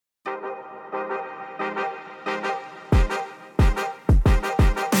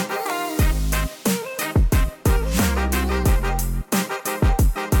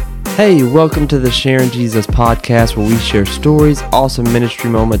Hey, welcome to the Sharing Jesus podcast, where we share stories, awesome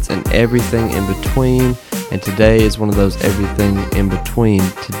ministry moments, and everything in between. And today is one of those everything in between.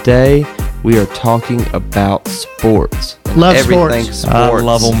 Today, we are talking about sports. Love everything sports. sports. I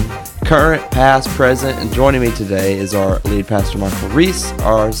love them. Current, past, present, and joining me today is our lead pastor, Michael Reese,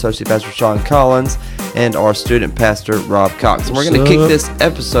 our associate pastor, Sean Collins, and our student pastor, Rob Cox. And we're going to kick this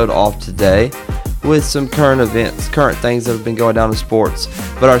episode off today with some current events, current things that have been going down in sports.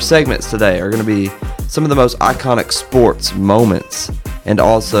 But our segments today are going to be some of the most iconic sports moments and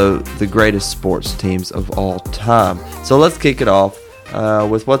also the greatest sports teams of all time. So let's kick it off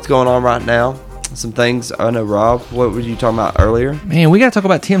with what's going on right now. Some things. I know, Rob, what were you talking about earlier? Man, we got to talk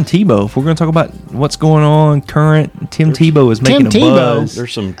about Tim Tebow. If we're going to talk about what's going on current, Tim Tebow is making a buzz.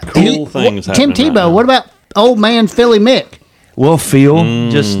 There's some cool things happening. Tim Tebow, right now. what about old man Philly Mick? Well, Phil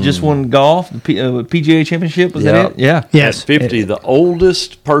just won golf, the PGA Championship. Was that it? Yeah. Yes. At 50, the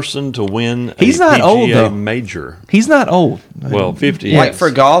oldest person to win He's a not PGA old, though. major. He's not old. Well, 50. Yeah. Like for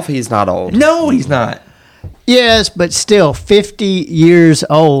golf, he's not old. No, he's not. Yes, but still, 50 years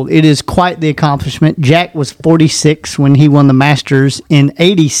old. It is quite the accomplishment. Jack was 46 when he won the Masters in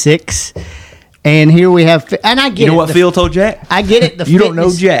 86. And here we have, and I get You know it. what Phil told Jack? I get it. The You don't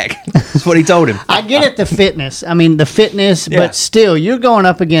know fitness- Jack. That's what he told him. I get it, the fitness. I mean, the fitness, Yeah. but still, you're going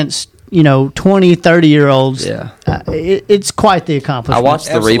up against, 20, 30-year-olds. Yeah. It's quite the accomplishment. I watched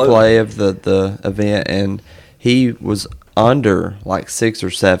the Absolutely. replay of the event, and he was under like 6 or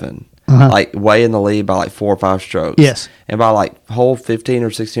 7, like way in the lead by like 4 or 5 strokes. Yes. And by like hole 15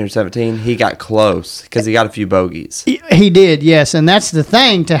 or 16 or 17, he got close because he got a few bogeys. He did, yes, and that's the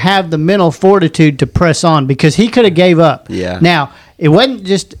thing, to have the mental fortitude to press on, because he could have gave up. Yeah. Now, it wasn't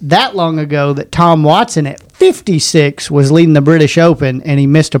just that long ago that Tom Watson at 56 was leading the British Open, and he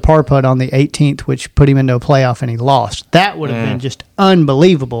missed a par putt on the 18th, which put him into a playoff, and he lost. That would have been just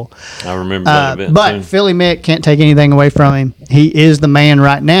unbelievable. I remember that event. But too. Philly Mick, can't take anything away from him. He is the man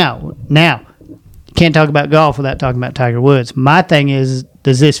right now. Now, you can't talk about golf without talking about Tiger Woods. My thing is,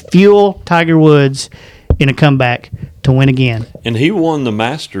 does this fuel Tiger Woods in a comeback to win again? And he won the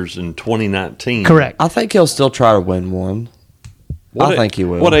Masters in 2019. Correct. I think he'll still try to win one. I think he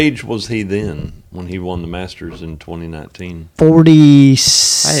will. What age was he then when he won the Masters in 2019? 40. Hey,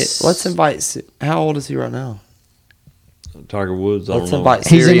 let's invite. How old is he right now? Tiger Woods? I Let's don't know. invite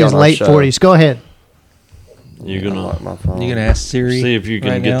He's Siri in his on our late show. 40s. Go ahead. You're I going like to my phone. You're going to ask Siri. see if you can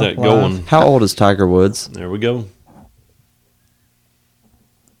right get now, that live? going. How old is Tiger Woods? There we go.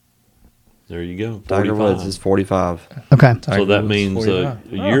 There you go. Tiger 45. Woods is 45. Okay. So Tiger that Woods, means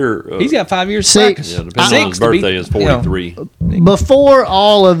 45. you're. He's got 5 years See, practice. Yeah, depending on his birthday is 43. Before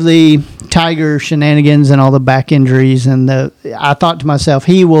all of the Tiger shenanigans and all the back injuries, I thought to myself,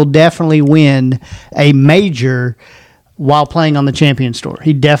 he will definitely win a major while playing on the Champions Tour.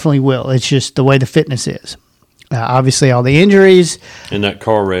 He definitely will. It's just the way the fitness is. Obviously, all the injuries. In that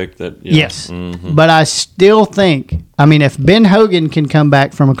car wreck that. Yeah. Yes. Mhm. But I still think, if Ben Hogan can come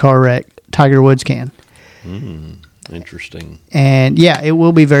back from a car wreck, Tiger Woods can. Interesting. And yeah, it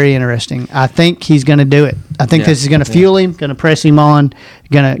will be very interesting. I think he's going to do it. I think this is going to fuel him, going to press him on,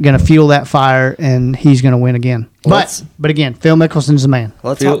 going to fuel that fire, and he's going to win again. Let's- But again, Phil Mickelson's the man.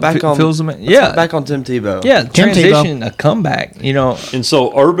 Let's Phil- talk back Phil- on. Phil's the man. let's Yeah. talk back on Tim Tebow. Yeah, Tim transition, a comeback. And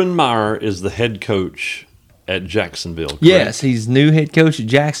so Urban Meyer is the head coach at Jacksonville. Correct? Yes, he's new head coach at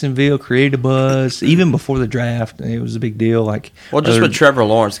Jacksonville. Created a buzz even before the draft. It was a big deal. Well, just with Trevor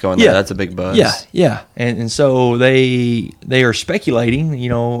Lawrence going there, Yeah. that's a big buzz. Yeah, and so they are speculating.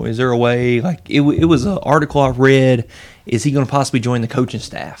 Is there a way? It was an article I read. Is he going to possibly join the coaching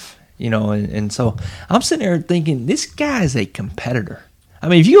staff? And so I'm sitting there thinking, this guy is a competitor.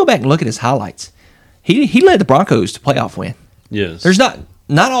 If you go back and look at his highlights, he led the Broncos to playoff win. Yes. There's not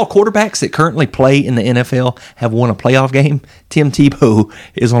all quarterbacks that currently play in the NFL have won a playoff game. Tim Tebow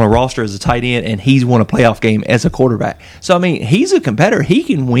is on a roster as a tight end, and he's won a playoff game as a quarterback. So, he's a competitor. He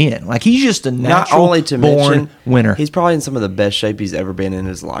can win. He's just a Not natural only to born mention, winner. he's probably in some of the best shape he's ever been in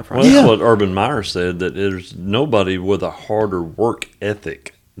his life right Well, now. that's what Urban Meyer said, that there's nobody with a harder work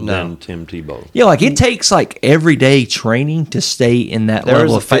ethic than Tim Tebow. Yeah, it takes everyday training to stay in that There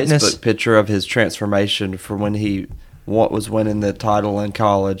level was of a fitness. Facebook picture of his transformation from when he was winning the title in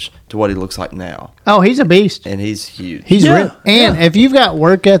college to what he looks like now, Oh, he's a beast. and he's huge. He's Yeah, real. And if you've got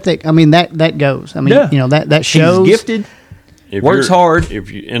work ethic, that goes. That shows. He's gifted. If Works you're- hard.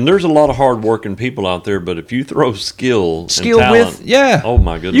 And there's a lot of hard-working people out there, but if you throw skill and Skill talent, with- yeah. oh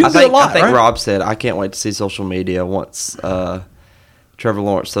my goodness, You I do a think, lot, right? Rob said, I can't wait to see social media once Trevor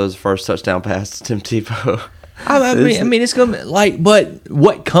Lawrence throws the first touchdown pass to Tim Tebow. It's going to but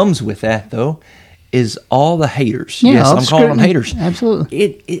what comes with that though is all the haters. Yeah, Yes, all I'm the calling them scrutiny. haters.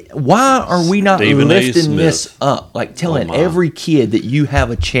 Absolutely. Why are we not Stephen A. lifting Smith. this up? Like telling my. every kid that you have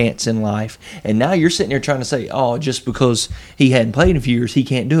a chance in life, and now you're sitting there trying to say, "Oh, just because he hadn't played in a few years, he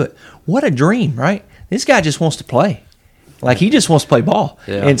can't do it." What a dream, right? This guy just wants to play. Like he just wants to play ball,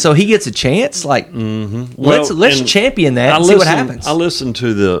 Yeah. and so he gets a chance. Like let's and champion that and see what happens. I listened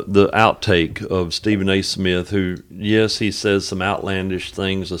to the outtake of Stephen A. Smith, who, yes, he says some outlandish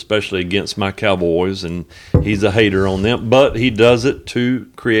things, especially against my Cowboys, and he's a hater on them, but he does it to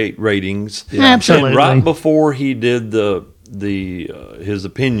create ratings. Absolutely. And right before he did his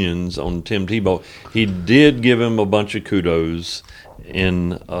opinions on Tim Tebow, he did give him a bunch of kudos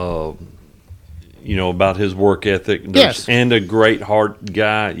in about his work ethic. Yes. And a great heart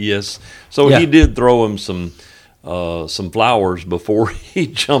guy. Yes. So Yeah. he did throw him some flowers before he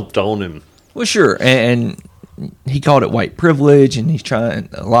jumped on him. Well, sure, and he called it white privilege, and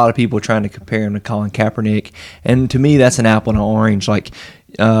a lot of people trying to compare him to Colin Kaepernick, and to me, that's an apple and an orange. Like,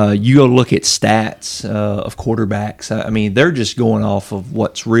 you go look at stats of quarterbacks. I mean, they're just going off of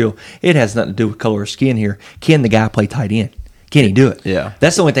what's real. It has nothing to do with color of skin here. Can the guy play tight end? Can he do it? Yeah.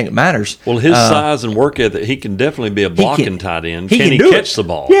 That's the only thing that matters. Well, his size and work ethic, he can definitely be a blocking tight end. Can he do catch it. the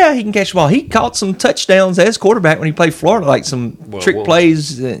ball? Yeah, he can catch the ball. He caught some touchdowns as quarterback when he played Florida, like some trick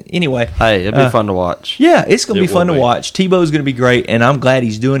plays. Anyway. Hey, it'd be fun to watch. Yeah, it's going to be It fun will to be. watch. Tebow's going to be great, and I'm glad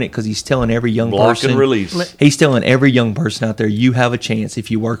he's doing it because he's telling every young Block person. and release. He's telling every young person out there, you have a chance if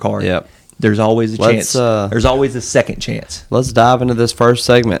you work hard. Yep. There's always a Let's, chance. There's always a second chance. Let's dive into this first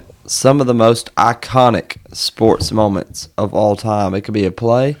segment. Some of the most iconic sports moments of all time. It could be a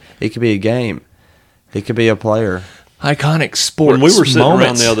play. It could be a game. It could be a player. Iconic sports When we were sitting around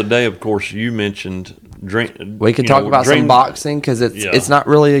moments. the other day, of course, you mentioned drink. We could talk about some boxing because it's not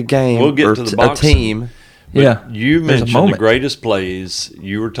really a game We'll get or to the a boxing. team. Yeah. You There's a mentioned the moment. greatest plays.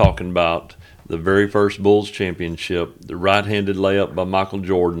 You were talking about the very first Bulls championship, the right-handed layup by Michael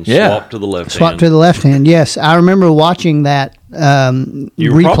Jordan, Yeah. swap to the left Swap hand. to the left hand. Yes, I remember watching that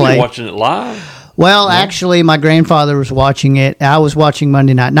You were probably replay. watching it live. Well, actually, my grandfather was watching it. I was watching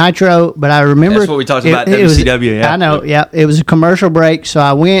Monday Night Nitro, but I remember That's what we talked about, was- WCW, yeah. I know. Yeah, it was a commercial break, so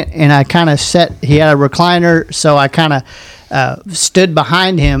I went and I kind of sat. He had a recliner, so I kind of stood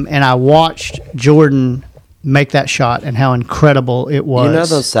behind him and I watched Jordan make that shot and how incredible it was. You know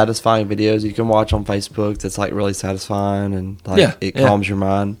those satisfying videos you can watch on Facebook that's like really satisfying and like Yeah, it yeah. calms your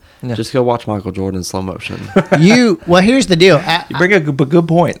mind? Yeah. Just go watch Michael Jordan in slow motion. Well, here's the deal. You bring a good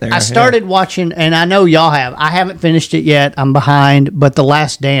point there. I started watching, and I know y'all have. I haven't finished it yet. I'm behind, but The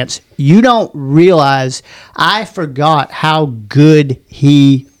Last Dance. You don't realize I forgot how good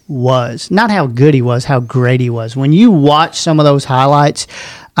he was. Not how good he was, how great he was. When you watch some of those highlights,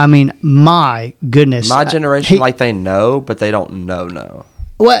 I mean, my goodness. My generation, He- like they know, but they don't know.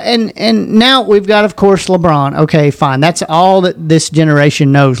 Well, and now we've got, of course, LeBron. Okay, fine. That's all that this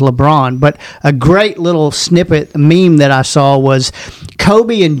generation knows, LeBron. But a great little snippet meme that I saw was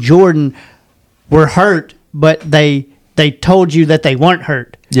Kobe and Jordan were hurt, but they told you that they weren't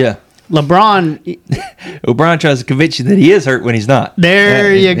hurt. Yeah. LeBron, O'Brien tries to convince you that he is hurt when he's not.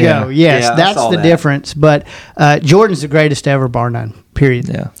 there you Yeah. go. Yes, Yeah, I that's saw the that. difference. But Jordan's the greatest ever, bar none. Period.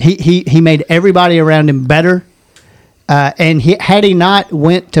 Yeah. He made everybody around him better. And had he not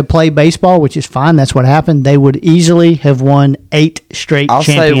went to play baseball, which is fine, that's what happened, they would easily have won 8 straight I'll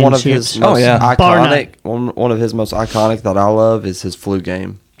say championships. one of his most yeah. Bar none. iconic. One of his most iconic that I love is his flu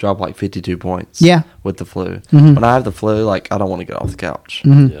game. Dropped like 52 points. Yeah. with the flu. When I have the flu, like I don't want to get off the couch.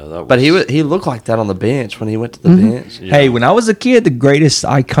 Yeah, that was, But he looked like that on the bench when he went to the bench. Hey, when I was a kid, the greatest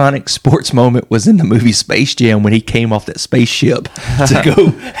iconic sports moment was in the movie Space Jam when he came off that spaceship to go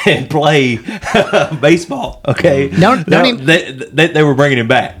and play baseball. Okay, Don't even- they were bringing him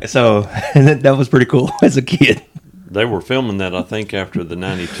back, so that was pretty cool as a kid. They were filming that, I think, after the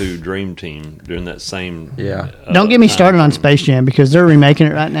 '92 Dream Team during that same. Yeah. Don't get me time started on frame. Space Jam because they're remaking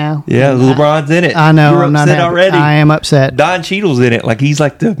it right now. Yeah, LeBron's in it. I know. You're I'm not upset happy. already. I am upset. Don Cheadle's in it, like he's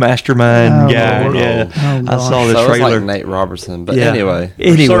like the mastermind Oh, guy. Lord. Yeah, Oh, I saw gosh. the So it was trailer. like Nate Robertson. But Yeah. anyway,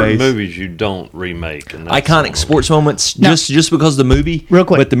 There's certain Anyways, movies you don't remake. And that's one iconic of sports moments No. just because of the movie. Real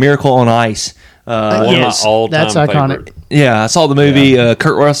quick. but the Miracle on Ice. them. One Yes, of my all-time that's iconic. favorite. Yeah, I saw the movie.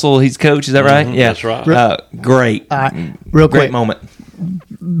 Kurt Russell, he's coach. Is that right? Mhm, Yeah, that's right. Great, Real great quick, moment.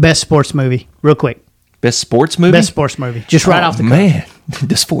 best sports movie. Real quick, Best sports movie. best sports movie. Just right off the cuff. man.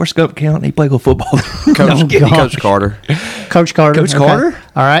 Does Forrest Gump count? He played good football. Coach, Oh, God. Coach Carter. Coach Carter. Coach okay. Carter?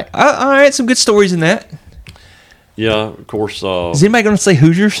 All right. All right, some good stories in that. Yeah, of course. Is anybody going to say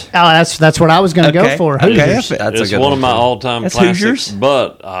Hoosiers? Oh, that's what I was going to Okay. go for. Okay. Hoosiers. That's it's a good one one of my too. all-time That's classics. Hoosiers.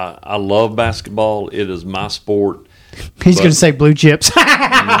 But I love basketball. It is my sport. He's going to say Blue Chips.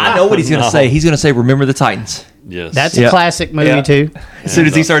 I know what he's going to say. He's going to say, "Remember the Titans." Yes. That's a classic movie, too. As soon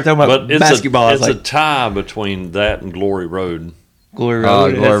as he started talking about but basketball, I was it's like, a tie between that and Glory Road. Glory Oh,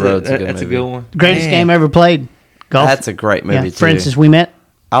 Road. Glory Road's a good That's a movie. good one. Greatest Man. game ever played. Golf. That's a great movie too. Francis, we met.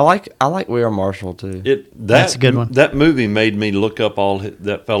 I like We Are Marshall too. That's a good one. That movie made me look up all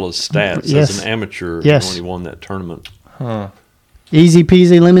that fella's stats Yes. as an amateur Yes. when he won that tournament. Easy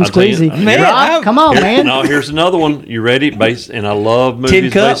peasy lemon I'll tell you- squeezy. Man, Rob, come on, man. Now here's another one. You ready? And I love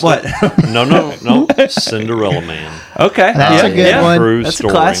movies. Cup? based What? on- No. Cinderella Man. Okay. That's a good one. True That's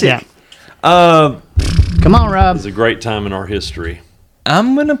story. a classic. Yeah. Uh, Come on, Rob. It's a great time in our history.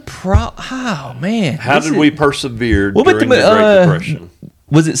 I'm gonna oh man, How did we persevere What about during the- the Great Depression?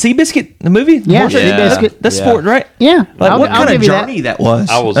 Was it Seabiscuit the movie? Yeah, Horse- Seabiscuit. That's Yeah. sport, right? Yeah. Like, what kind of give you that. journey that was?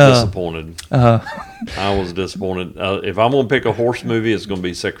 I was disappointed. I was disappointed. If I'm going to pick a horse movie, it's going to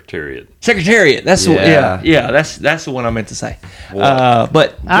be Secretariat. Secretariat. That's Yeah. That's the one I meant to say. Wow.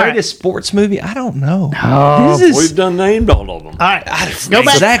 But All greatest sports movie, I don't know. Oh. This is- We've done named all of them. All right. Go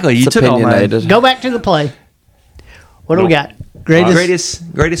back. exactly. You It's took all mine. opinionated. Go back to the play. What do we got?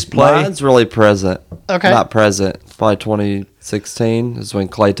 Greatest play. Mine's really present. Okay. Not present. Probably 2016 is when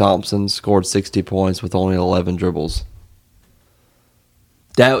Klay Thompson scored 60 points with only 11 dribbles.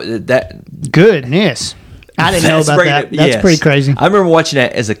 That Goodness. I didn't know That's about great. that. That's Yes. pretty crazy. I remember watching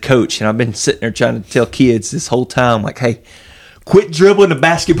that as a coach, and I've been sitting there trying to tell kids this whole time, like, hey, quit dribbling the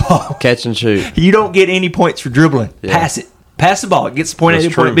basketball. Catch and shoot. You don't get any points for dribbling. Yeah. Pass it. Pass the ball. It gets to point A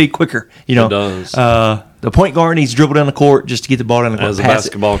That's to point true. B quicker. You know, It does. The point guard needs to dribble down the court just to get the ball down the court. As a pass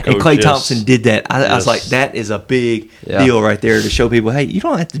basketball it. coach, and Klay yes. Thompson did that. I was Yes. like, that is a big Yeah. deal right there to show people, hey, you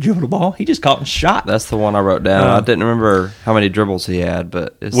don't have to dribble the ball. He just caught and shot. That's the one I wrote down. I didn't remember how many dribbles he had,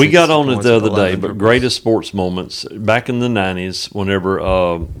 but it's We 60 got on it points the with other day, 11 but dribbles. greatest sports moments back in the 90s, whenever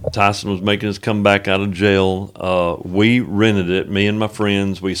Tyson was making his comeback out of jail, we rented it, me and my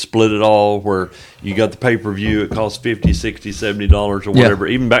friends. We split it all where you got the pay-per-view. It cost $50, $60, $70 or Yeah. whatever.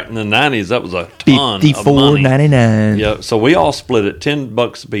 Even back in the 90s, that was a ton of money. $54.99. Yeah, so we all split it,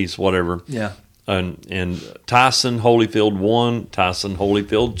 $10 a piece, whatever. Yeah. And Tyson Holyfield 1, Tyson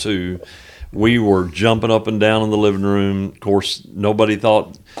Holyfield 2. We were jumping up and down in the living room. Of course, nobody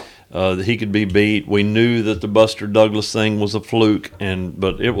thought that he could be beat. We knew that the Buster Douglas thing was a fluke,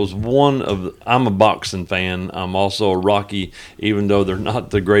 but it was one of. I'm a boxing fan. I'm also a Rocky, even though they're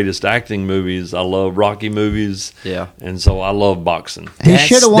not the greatest acting movies. I love Rocky movies. Yeah. and so I love boxing. He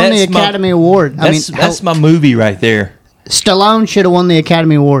should have won the that's my- Academy Award. That's my movie right there. Stallone should have won the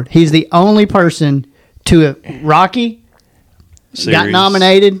Academy Award. He's the only person to Rocky got Series.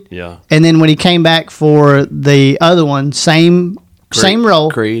 nominated. Yeah. And then when he came back for the other one, same role,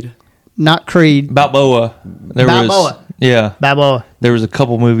 Creed. not Creed, Balboa. There Balboa. Yeah. Balboa. There was a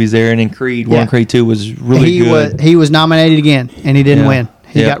couple movies there, and then Creed 1 Yeah. and Creed 2 was really he good. was nominated again, and he didn't Yeah. win.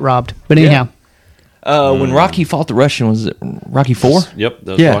 He Yeah. got robbed. But anyhow, When Rocky fought the Russian, was it Rocky 4? Yep,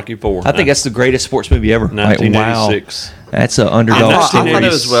 that's Rocky 4. I think that's the greatest sports movie ever. Like, wow. 1986. That's an I underdog thought story. it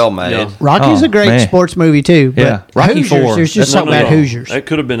was well made. Yeah. Rocky's Oh, a great man. sports movie too. But Yeah. Rocky Hoosiers, 4. There's just That's something about Hoosiers. That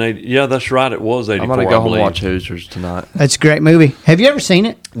could have been 80. Yeah, that's right. It was 84. I'm going to go I home and believe. watch Hoosiers tonight. It's a great movie. Have you ever seen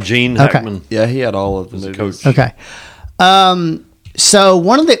it? Gene Okay. Hackman Yeah, he had all of the was the movies. coach. Okay. So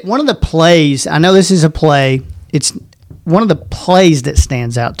one of the plays, I know this is a play. It's one of the plays that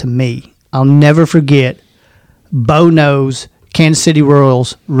stands out to me. I'll never forget Bo Knows, Kansas City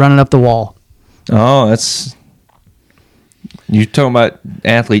Royals running up the wall. Oh, that's. You're talking about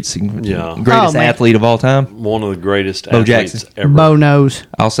athletes. Yeah. Greatest Oh, man. athlete of all time. One of the greatest Bo athletes Jackson. ever. Bo Knows.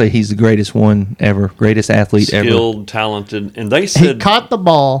 I'll say he's the greatest one ever. Greatest athlete ever. Skilled, talented, and they He said caught the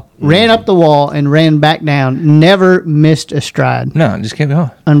ball, ran up the wall, and ran back down. Never missed a stride. No, just kept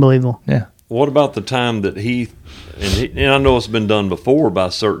going. Unbelievable. Yeah. what about the time that and I know it's been done before by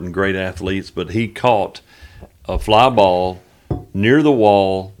certain great athletes, but he caught a fly ball near the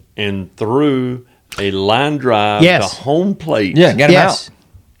wall and threw a line drive Yes. to home plate Yeah, got him Yes. out.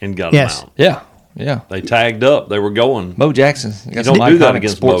 and got Yes. him out. Yeah. Yeah. They tagged up. They were going. Bo Jackson. Got don't some do that iconic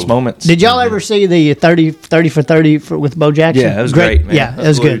against sports Bo. moments. Did y'all ever see the 30 for 30 with Bo Jackson? Yeah, it was great, man. Yeah, it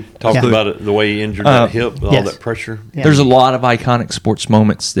was good. Talked Yeah. about it, the way he injured that hip, all yes. that pressure. Yeah. There's a lot of iconic sports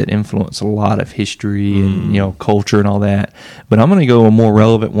moments that influence a lot of history and culture and all that. But I'm going to go a more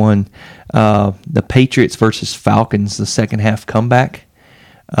relevant one: the Patriots versus Falcons, the second half comeback.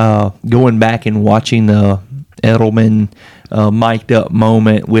 Going back and watching the Edelman mic'd up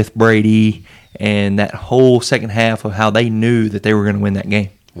moment with Brady and that whole second half of how they knew that they were going to win that game.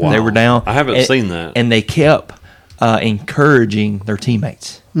 Wow. They were down. I haven't and- seen that. and they kept encouraging their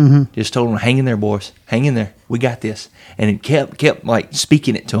teammates. Mm-hmm. Just told them, hang in there, boys. Hang in there. We got this. And it kept like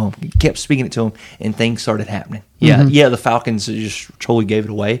speaking it to them. Kept speaking it to them, and things started happening. Yeah, the Falcons just totally gave it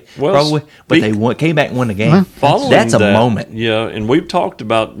away, probably. But they came back and won the game. That's a moment. Yeah, and we've talked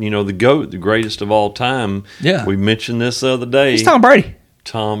about, the GOAT, the greatest of all time. Yeah. We mentioned this the other day. It's Tom Brady.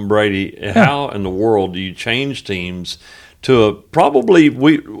 Tom Brady. Yeah. How in the world do you change teams to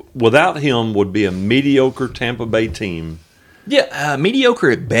without him would be a mediocre Tampa Bay team? Yeah, mediocre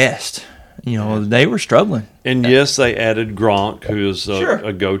at best. They were struggling. And yes, they added Gronk, who is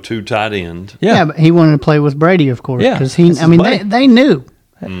a go-to tight end. Yeah, but he wanted to play with Brady, of course. Yeah, because they knew.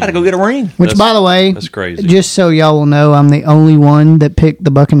 Had to go get a ring. Which, by the way, that's crazy. Just so y'all will know, I'm the only one that picked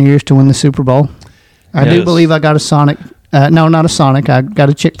the Buccaneers to win the Super Bowl. I do believe I got a Sonic. No, not a Sonic. I got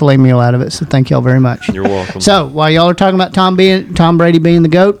a Chick-fil-A meal out of it, so thank y'all very much. You're welcome. So, while y'all are talking about Tom Brady being the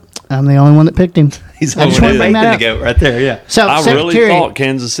GOAT, I'm the only one that picked him. He's the only one that picked the GOAT right there, yeah. So, I really thought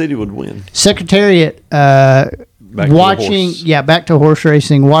Kansas City would win. Secretariat, back to horse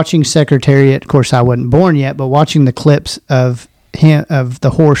racing, watching Secretariat. Of course, I wasn't born yet, but watching the clips of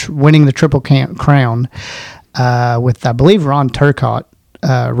the horse winning the Triple Crown with, I believe, Ron Turcotte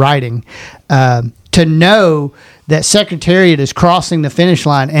riding, to know that Secretariat is crossing the finish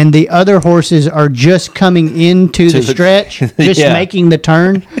line and the other horses are just coming into the stretch, just making the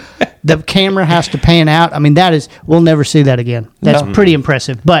turn. The camera has to pan out. I mean, we'll never see that again. That's pretty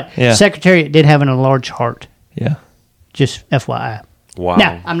impressive. But Secretariat did have an enlarged heart. Yeah. Just FYI. Wow.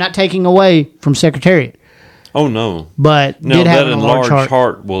 Now, I'm not taking away from Secretariat. Oh, no. But did have an enlarged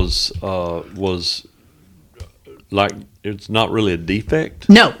heart was like, it's not really a defect?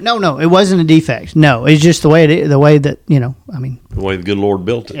 No. It wasn't a defect. No, it's just the way the way that, the way the good Lord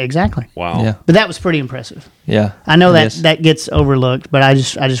built it. Exactly. Wow. Yeah. But that was pretty impressive. Yeah. I know that gets overlooked, but I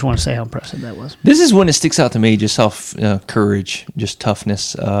just want to say how impressive that was. This is when it sticks out to me, just off courage, just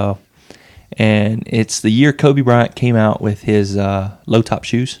toughness. And it's the year Kobe Bryant came out with his low-top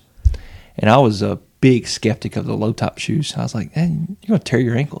shoes. And I was a big skeptic of the low-top shoes. I was like, you're going to tear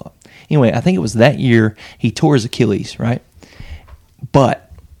your ankle up. Anyway, I think it was that year he tore his Achilles, right? But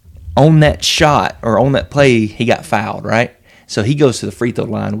on that shot or on that play, he got fouled, right? So he goes to the free throw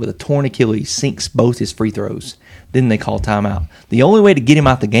line with a torn Achilles, sinks both his free throws. Then they call timeout. The only way to get him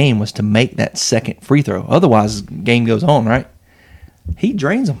out the game was to make that second free throw. Otherwise, the game goes on, right? He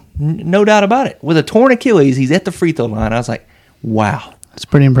drains them, no doubt about it. With a torn Achilles, he's at the free throw line. I was like, wow. That's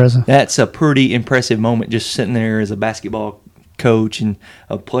pretty impressive. That's a pretty impressive moment, just sitting there as a basketball coach and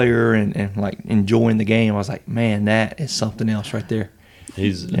a player and like enjoying the game. I was like, man, that is something else right there.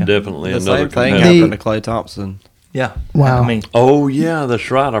 He's definitely another same thing competitor. happened to Klay Thompson. Yeah. Wow. I mean, oh, yeah,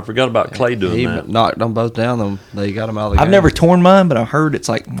 that's right. I forgot about Clay doing He that. knocked them both down. They got him out of the game. I've never torn mine, but I heard it's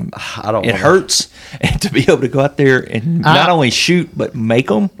like, it hurts. And to be able to go out there and not only shoot, but make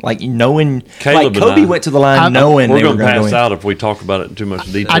them, like knowing, Caleb like Kobe went to the line knowing we're they were going to going to pass go out if we talk about it in too much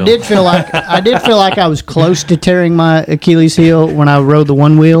detail. I did feel like I was close to tearing my Achilles heel when I rode the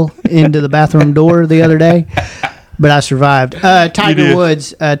one wheel into the bathroom door the other day, but I survived. Tiger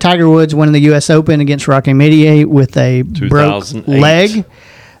Woods winning the U.S. Open against Rocky Mediate with a broke 2008. leg.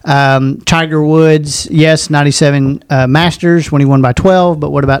 Tiger Woods, yes, 97 Masters when he won by 12,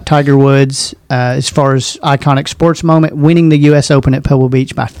 but what about Tiger Woods as far as iconic sports moment, winning the U.S. Open at Pebble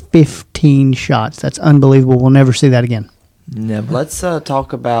Beach by 15 shots? That's unbelievable. We'll never see that again. Never. Let's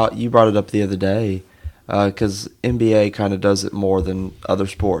talk about, you brought it up the other day, because NBA kind of does it more than other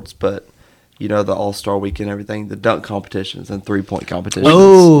sports, but the All-Star Weekend and everything, the dunk competitions and three-point competitions.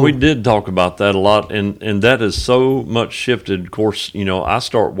 Oh. We did talk about that a lot, and that has so much shifted. Of course, I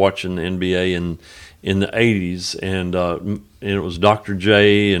start watching the NBA in the 80s, and it was Dr.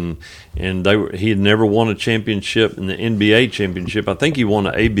 J, and he had never won a championship in the NBA championship. I think he won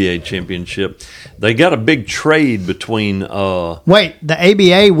an ABA championship. They got a big trade between Wait, the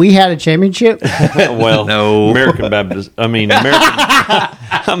ABA, we had a championship? well, no.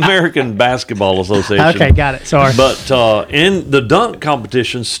 American Basketball Association. Okay, got it. Sorry. But in the dunk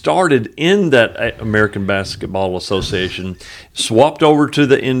competition started in that American Basketball Association, swapped over to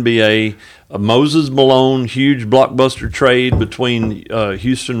the NBA. Moses Malone, huge blockbuster trade between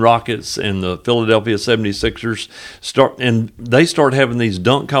Houston Rockets and the Philadelphia 76ers. They start having these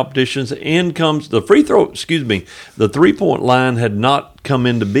dunk competitions. In comes the the 3-point line had not come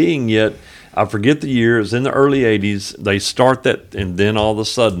into being yet. I forget the year. It was in the early 80s. They start that, and then all of a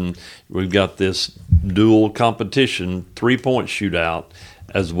sudden, we've got this dual competition, 3-point shootout,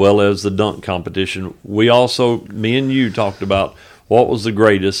 as well as the dunk competition. We also, me and you talked about what was the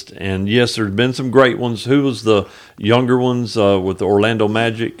greatest. And yes, there's been some great ones. Who was the younger ones with the Orlando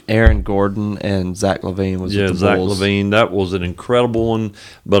Magic? Aaron Gordon and Zach LaVine was with the Zach Bulls. LaVine. That was an incredible one.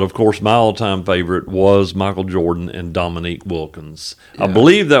 But of course, my all-time favorite was Michael Jordan and Dominique Wilkins. I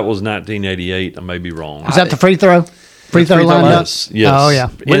believe that was 1988. I may be wrong. Is that the free throw? Free throw lined up? Yes. Oh, yeah.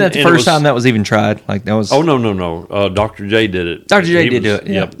 Wasn't that the And it first was- time that was even tried? Like that was. Oh, no. Dr. J did it. Dr. J He did was- do it,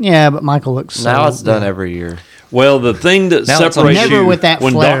 yeah. Yep. Yeah, but Michael looks so Now it's done every year. Well, the thing that Now it's separates Never you, with that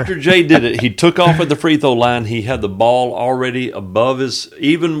when flair. Dr. J did it, he took off at the free throw line. He had the ball already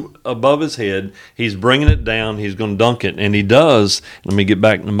even above his head. He's bringing it down. He's going to dunk it, and he does. Let me get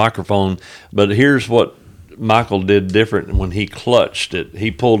back in the microphone. But here's what Michael did different when he clutched it.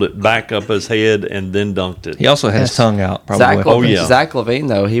 He pulled it back up his head and then dunked it. He also had his tongue out. Probably. Zach, Oh, yeah. Zach LaVine,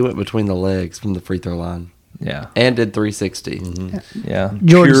 though, he went between the legs from the free throw line Yeah. and did 360. Yeah.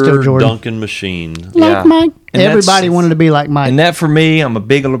 Jordan's still Pure Jordan. dunking machine. Like Yeah. Mike. And Everybody that's- wanted to be like Mike. And that for me, I'm a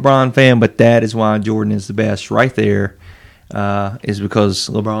big LeBron fan, but that is why Jordan is the best right there. Is because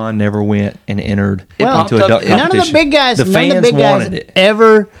LeBron never went and entered Well, into a dunk competition. none of the big guys, The fans wanted it.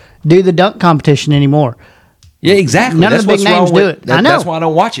 ever do the dunk competition anymore. Yeah, exactly. None of That's the big what's wrong names with do it. that- I know. That's why I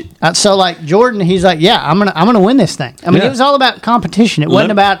don't watch it. So like Jordan, he's like, yeah, I'm gonna win this thing. I mean, Yeah. it was all about competition. It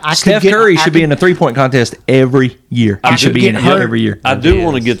wasn't about Steph Curry should be in a 3-point contest every year. He should be in it every year. I do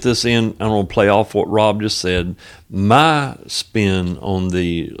want to get this in. I'm going to play off what Rob just said. My spin on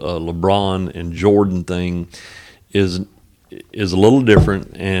the LeBron and Jordan thing is a little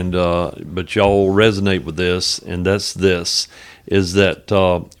different, and but y'all resonate with this, and that's this: is that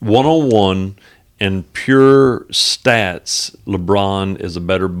one-on-one and pure stats, LeBron is a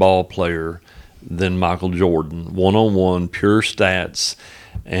better ball player than Michael Jordan. One-on-one, pure stats.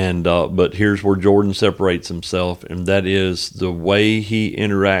 And but here's where Jordan separates himself, and that is the way he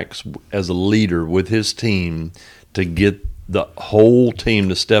interacts as a leader with his team to get the whole team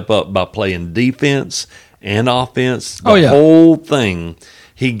to step up by playing defense and offense. The whole thing.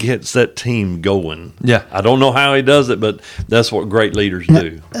 He gets that team going. Yeah. I don't know how he does it, but that's what great leaders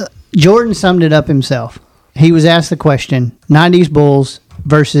do. Jordan summed it up himself. He was asked the question: '90s Bulls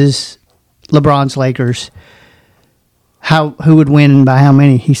versus LeBron's Lakers. Who would win and by how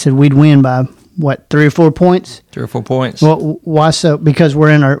many? He said we'd win by what, 3 or 4 points? 3 or 4 points. Well, why so? Because we're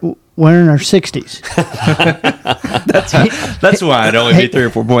in our 60s. That's why it'd only be 3 or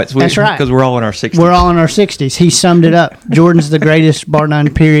 4 points. That's right. Because we're all in our 60s. We're all in our 60s. He summed it up. Jordan's the greatest, bar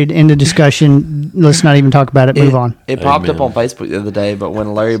none. Period. End of discussion. Let's not even talk about it. Move on. It popped up Amen. on Facebook the other day, but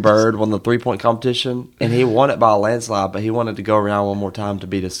when Larry Bird won the 3-point competition, and he won it by a landslide, but he wanted to go around one more time to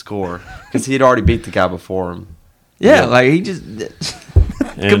beat his score because he had already beat the guy before him. yeah, like he just.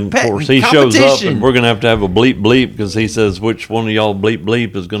 And of course, he shows up, and we're going to have a bleep bleep because he says which one of y'all bleep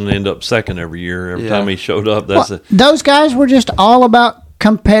bleep is going to end up second every year. Every Yeah. time he showed up, that's Well, those guys were just all about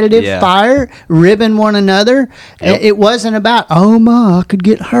competitive Yeah. fire, ribbing one another. Yep. It wasn't about, oh my, I could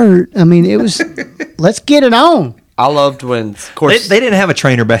get hurt. I mean, it was, let's get it on. I loved when, of course, They didn't have a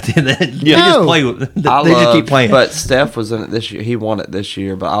trainer back then. They just No. play with. They I just keep loved- playing. But Steph was in it this year. He won it this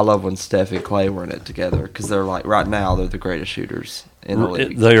year, but I love when Steph and Clay were in it together because they're like, right now, they're the greatest shooters in the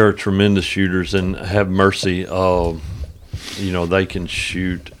league. They are tremendous shooters, and have mercy. They can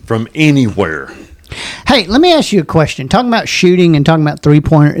shoot from anywhere. Hey, let me ask you a question. Talking about shooting and talking about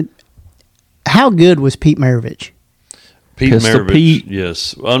three-pointer, how good was Pete Maravich? Pete Pistol Maravich, Pete.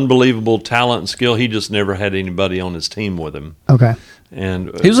 yes, unbelievable talent and skill. He just never had anybody on his team with him. Okay.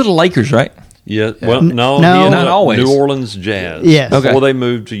 And he was at the Lakers, right? yeah, well, No. he ended Not up always. New Orleans Jazz. Yes. Okay. Before they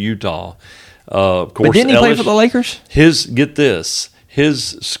moved to Utah. Of course, But didn't he play LSU for the Lakers?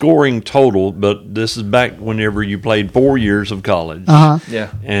 His scoring total, but this is back whenever you played 4 years of college. Yeah.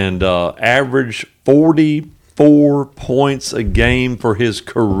 And averaged 44 points a game for his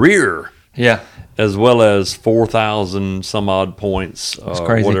career, Yeah. as well as 4,000 some odd points,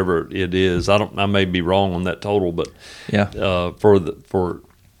 crazy. whatever it is. I may be wrong on that total, but Yeah. for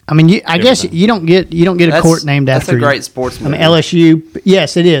I mean, I guess you don't get a court named after you. That's a great sportsman. I mean, LSU,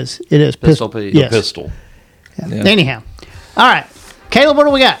 yes, it is. It is. Pistol Pete. Yes. pistol. Yeah. Anyhow. All right. Caleb, what do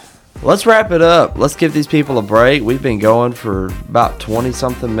we got? Let's wrap it up. Let's give these people a break. We've been going for about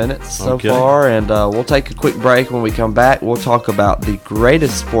 20-something minutes so Okay. far, and we'll take a quick break. When we come back, we'll talk about the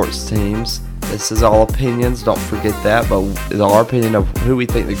greatest sports teams. This is all opinions. Don't forget that, but it's our opinion of who we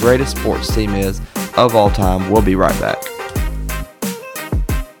think the greatest sports team is of all time. We'll be right back.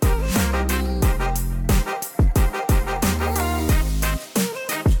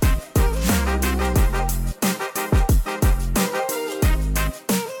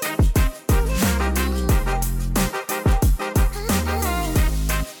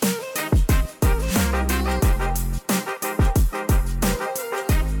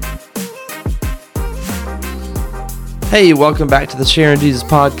 Hey, welcome back to the Sharing Jesus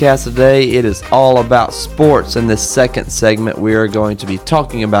podcast. Today it is all about sports. In this second segment, we are going to be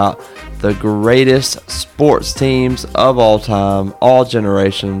talking about the greatest sports teams of all time, all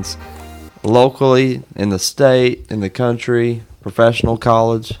generations, locally, in the state, in the country, professional,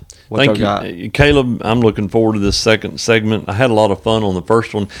 college. What Thank y'all you, Caleb. I'm looking forward to this second segment. I had a lot of fun on the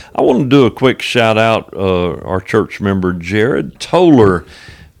first one. I want to do a quick shout out. Our church member Jared Toller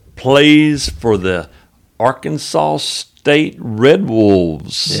plays for the Arkansas State Red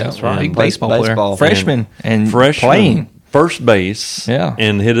Wolves. Yeah, that's right. Big Plays baseball player. Freshman and Freshman, playing. first base. Yeah.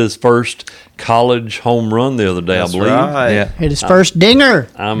 And hit his first college home run the other day, That's I believe. right. Yeah. Hit his first dinger.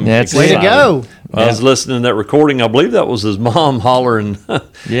 I'm That's Way to excited. go. I was listening to that recording. I believe that was his mom hollering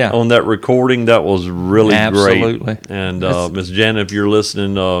Yeah. on that recording. That was really Absolutely. great. And Miss Janet, if you're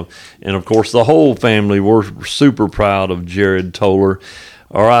listening, and of course the whole family, we're super proud of Jared Toller.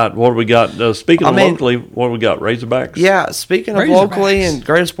 All right, what do we got? Speaking of locally, what do we got? Razorbacks? Yeah, speaking of Razorbacks. locally and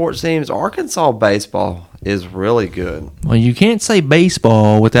greatest sports teams, Arkansas baseball is really good. Well, you can't say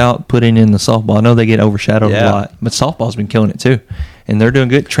baseball without putting in the softball. I know they get overshadowed Yeah. a lot, but softball's been killing it too, and they're doing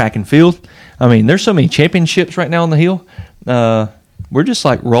good. Track and field. I mean, there's so many championships right now on the hill. We're just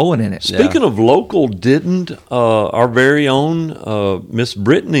like rolling in it. Speaking of local, didn't our very own Miss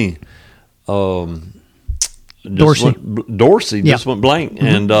Brittany Dorsey. Dorsey Yeah. just went blank,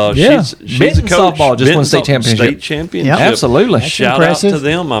 and Yeah. she's a Benton coach. softball just won state Benton championship. State championship. Yep. Absolutely. That's Shout impressive. out to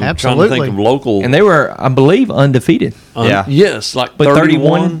them. I'm trying to Absolutely. think of local. And they were, I believe, undefeated. Yeah. Yes, like But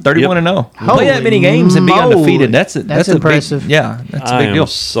 31 31 and 0. Holy Play that many games and be moly. undefeated. That's a impressive. Big, yeah, that's a I big am deal.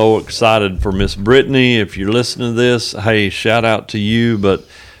 so excited for Miss Brittany. If you're listening to this, hey, shout out to you. But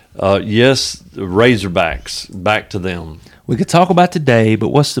yes, the Razorbacks, back to them. We could talk about today, but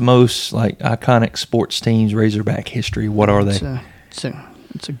what's the most like iconic sports teams Razorback history? What are they? It's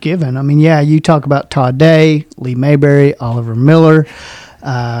a given. I mean, yeah, you talk about Todd Day, Lee Mayberry, Oliver Miller.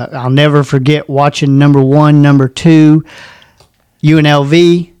 I'll never forget watching number 1, number 2,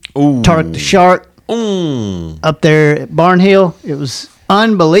 UNLV, Tark the Shark up there at Barnhill. It was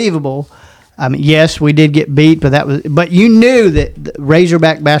unbelievable. I mean, yes, we did get beat, but you knew that the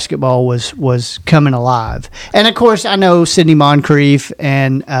Razorback basketball was coming alive. And of course, I know Sidney Moncrief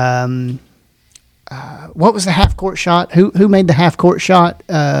and what was the half court shot? Who made the half court shot?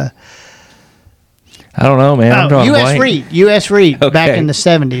 I don't know, man. I'm drawing a U.S. blank. Reed. U.S. Reed back Okay. in the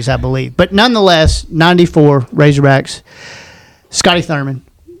 70s, I believe. But nonetheless, 94 Razorbacks, Scotty Thurman,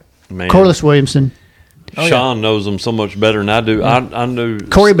 Man. Corliss Williamson. Sean knows them so much better than I do. I knew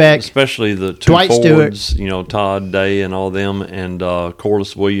Corey Beck, especially the two Dwight forwards, Todd Day and all them, and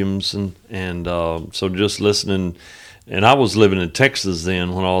Corliss Williamson, and so just listening. And I was living in Texas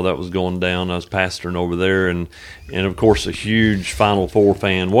then when all that was going down. I was pastoring over there, and of course a huge Final Four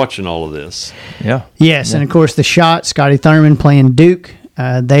fan watching all of this. Yeah. Yes, and of course the shot, Scotty Thurman playing Duke.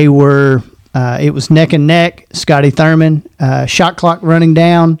 They were, it was neck and neck. Scotty Thurman, shot clock running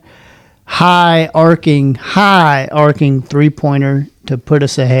down, high arcing 3-pointer to put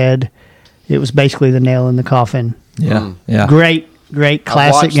us ahead. It was basically the nail in the coffin. Yeah. Yeah. Great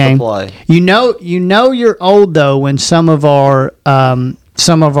classic watched the game. play. You know you're old though when some of our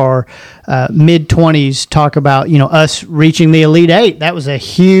mid-20s talk about us reaching the Elite Eight. That was a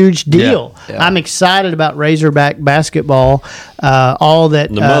huge deal. Yeah. I'm excited about Razorback basketball. All that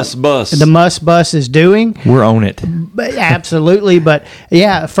The Must Bus. the Must Bus is doing. We're on it. But absolutely, but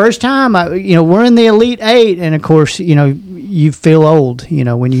yeah, first time we're in the Elite Eight, and of course you feel old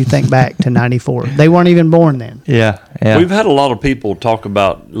when you think back to '94. They weren't even born then. Yeah. Yeah. We've had a lot of people talk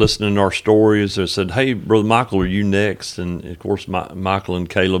about listening to our stories. They said, "Hey, Brother Michael, are you next?" And of course, Michael and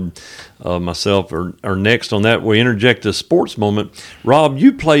Caleb, myself, are next on that. We interject a sports moment. Rob,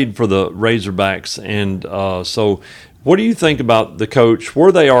 you played for the Razorbacks, and so what do you think about the coach,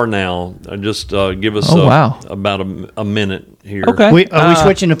 where they are now? Just give us about a minute here. Okay. Are we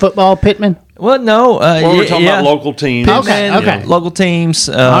switching to football, Pittman? Well, no. Well, we're talking about local teams. Okay. Local teams.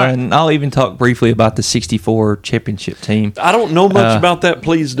 And I'll even talk briefly about the 64 championship team. I don't know much about that.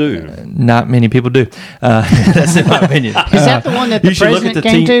 Please do. Not many people do. That's in my opinion. Is that the one that the You should look at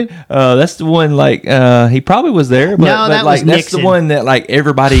president came to? That's the one. He probably was there, but, No, that was that's Nixon. the one that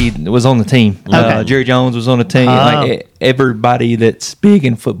everybody was on the team. Okay. Jerry Jones was on the team. Oh. Everybody that's big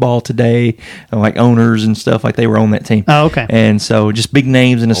in football today, like owners and stuff, they were on that team. Oh, okay. And so just big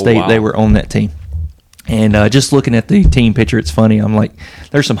names in the state, wow. they were on that team. And just looking at the team picture, it's funny. I'm like,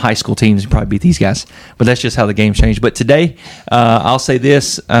 there's some high school teams who probably beat these guys, but that's just how the game's changed. But today, I'll say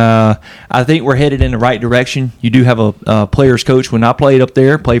this: I think we're headed in the right direction. You do have a players coach. When I played up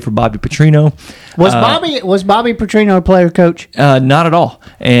there, played for Bobby Petrino. Was Bobby Petrino a player coach? Not at all.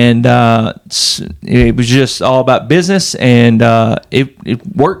 And it was just all about business, and it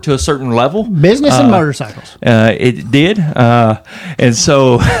worked to a certain level. Business and motorcycles. It did, and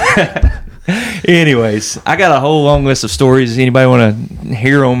so. Anyways, I got a whole long list of stories. Anybody want to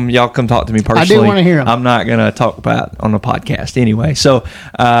hear them? Y'all come talk to me personally. I do want to hear them. I'm not going to talk about on the podcast anyway. So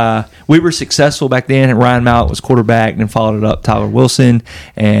we were successful back then. And Ryan Mallett was quarterback, and then followed it up Tyler Wilson.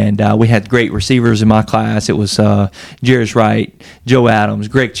 And we had great receivers in my class. It was Jarius Wright, Joe Adams,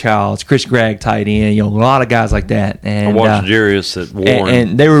 Greg Childs, Chris Gregg, tight end. A lot of guys like that. And I watched Jarius at Warren.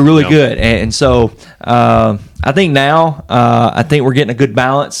 And they were really good. And so I think now, I think we're getting a good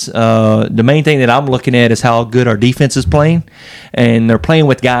balance. The main thing that I'm looking at is how good our defense is playing, and they're playing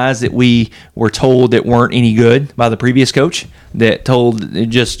with guys that we were told that weren't any good by the previous coach, that told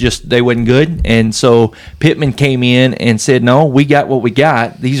just they wasn't good. And so Pittman came in and said, no, we got what we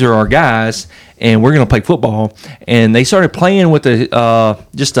got. These are our guys, and we're going to play football. And they started playing with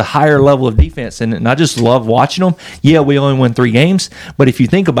just a higher level of defense, and I just love watching them. Yeah, we only won 3 games, but if you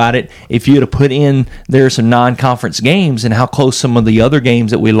think about it, if you had to put in there some non-conference games and how close some of the other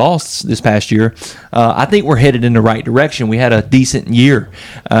games that we lost this past year, I think we're headed in the right direction. We had a decent year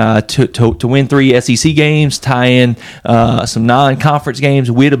to win 3 SEC games, tie in some non-conference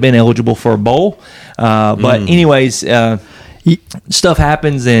games. We'd have been eligible for a bowl. But anyways, stuff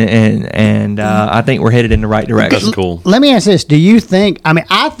happens, and I think we're headed in the right direction. That's cool. Let me ask this. Do you think,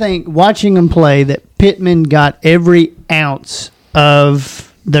 I think watching them play that Pittman got every ounce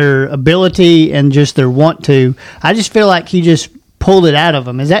of their ability and just their want to. I just feel like he just pulled it out of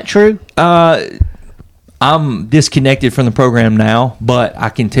them. Is that true? I'm disconnected from the program now, but I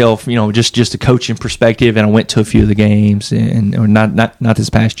can tell, just a coaching perspective, and I went to a few of the games, and or not this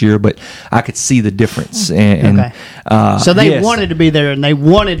past year, but I could see the difference. And so they wanted to be there, and they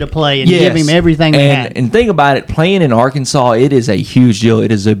wanted to play and give him everything they had. And think about it, playing in Arkansas, it is a huge deal.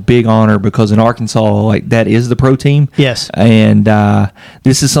 It is a big honor, because in Arkansas, that is the pro team. Yes. And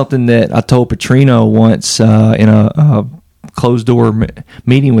this is something that I told Petrino once in a closed door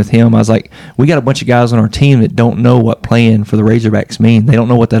meeting with him. I was like, we got a bunch of guys on our team that don't know what playing for the Razorbacks mean. They don't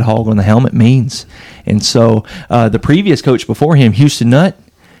know what that hog on the helmet means. And so the previous coach before him, Houston Nutt,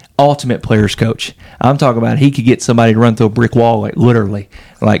 ultimate players coach. I'm talking about he could get somebody to run through a brick wall, literally.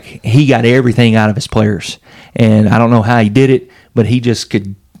 He got everything out of his players. And I don't know how he did it, but he just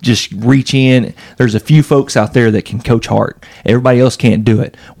could just reach in. There's a few folks out there that can coach hard. Everybody else can't do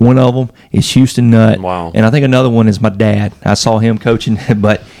it. One of them is Houston Nutt. Wow. And I think another one is my dad. I saw him coaching.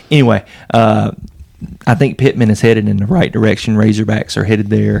 But anyway, I think Pittman is headed in the right direction. Razorbacks are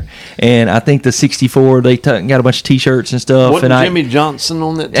headed there. And I think the 64, they got a bunch of T-shirts and stuff. Wasn't and Jimmy Johnson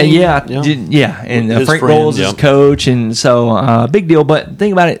on that team? Yeah. And His Frank friend, Bowles is coach. And so big deal. But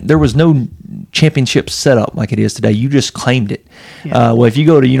think about it. There was no championship set up like it is today. You just claimed it. Yeah. Well, if you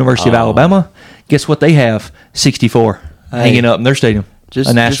go to University of Alabama, guess what they have? 64 hanging up in their stadium.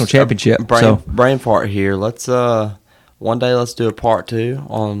 A national championship. Brain fart here. Let's one day let's do a part 2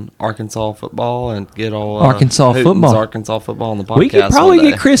 on Arkansas football and get all Arkansas football on the podcast. We could probably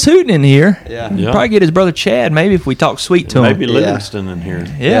get Chris Hooten in here. Yeah. Probably get his brother Chad. Maybe if we talk sweet to him. Maybe Livingston in here.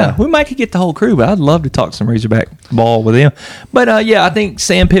 Yeah, we might could get the whole crew, but I'd love to talk some Razorback ball with him. But I think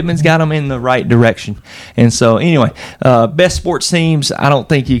Sam Pittman's got them in the right direction. And so anyway, best sports teams. I don't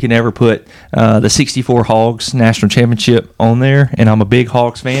think you can ever put the 64 Hogs national championship on there. And I'm a big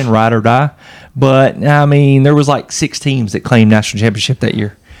Hogs fan, ride or die. But there was 6 teams that claimed national championship that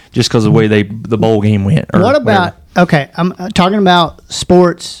year, just because of the way the bowl game went. What about? Okay, I'm talking about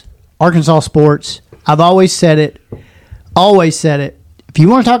sports, Arkansas sports. I've always said it. If you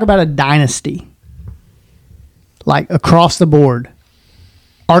want to talk about a dynasty, across the board,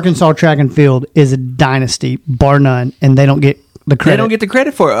 Arkansas track and field is a dynasty, bar none, and they don't get the credit. They don't get the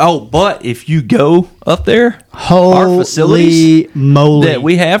credit for it. Oh, but if you go up there, our facilities that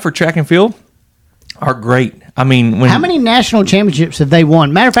we have for track and field are great. How many national championships have they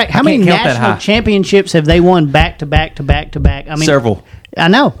won? Matter of fact, how many national championships have they won back to back to back to back? Several. I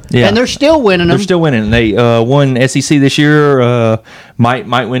know. Yeah. And they're still winning them. They're still winning. They won SEC this year. Might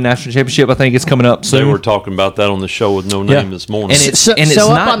win national championship. I think it's coming up soon. They were talking about that on the show with No Name this morning. And it's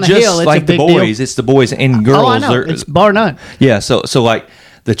not on the just hill, like the boys. Deal. It's the boys and girls. Oh, I know. It's bar none. Yeah. So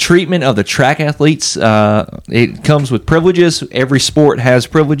the treatment of the track athletes, it comes with privileges. Every sport has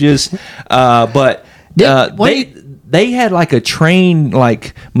privileges. But they had a trained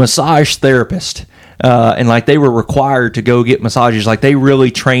massage therapist and like they were required to go get massages. Like they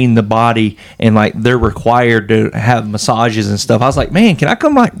really train the body, and like they're required to have massages and stuff. I was like, man, can I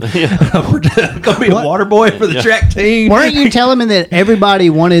come come be a water boy for the track team? Weren't you telling me that everybody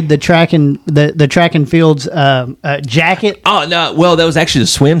wanted the track and the track and fields jacket? Oh no! Well, that was actually the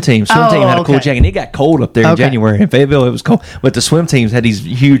swim team. Swim team had a cool jacket. It got cold up there in January in Fayetteville. It was cold, but the swim teams had these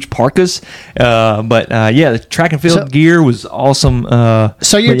huge parkas. The track and field gear was awesome.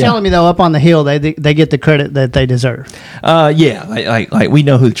 So you're telling me though, up on the hill, they get the credit that they deserve. Like we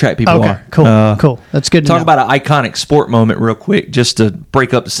know who the track people are. Cool. That's good. Talk about an iconic sport moment real quick, just to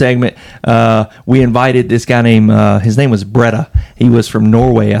break up the segment. We invited this guy named his name was Bretta. He was from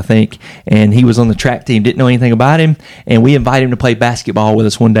Norway, I think, and he was on the track team. Didn't know anything about him, and we invited him to play basketball with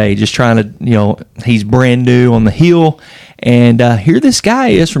us one day. Just trying to, he's brand new on the hill, and here this guy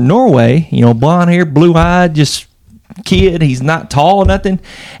is from Norway. Blonde hair, blue eyed, just kid. He's not tall, nothing,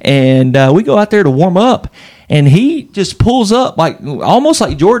 and we go out there to warm up. And he just pulls up almost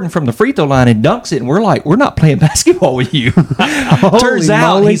like Jordan from the free throw line and dunks it. And we're like, we're not playing basketball with you. Turns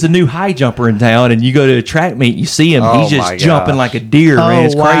out he's a new high jumper in town. And you go to a track meet, you see him. He's just jumping like a deer, man.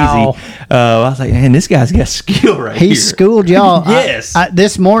 It's crazy. I was like, man, this guy's got skill right here. He schooled y'all. Yes.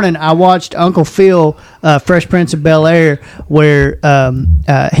 This morning, I watched Uncle Phil, Fresh Prince of Bel-Air, where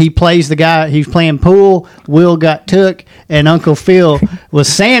he plays the guy. He's playing pool. Will got took, and Uncle Phil was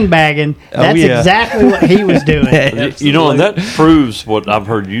sandbagging. That's exactly what he was doing. And that proves what I've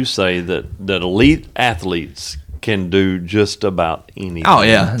heard you say, that elite athletes can do just about anything. Oh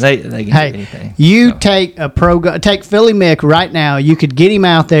yeah, they can do anything. You take a take Philly Mick right now. You could get him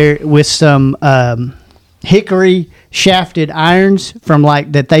out there with some hickory shafted irons from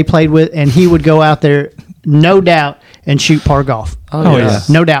that they played with, and he would go out there, no doubt, and shoot par golf. Oh yeah,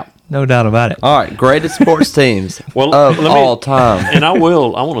 no doubt. No doubt about it. All right, greatest sports teams of all time. And I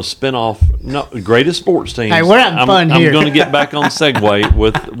want to spin off greatest sports teams. Hey, we're having fun here. I'm going to get back on segue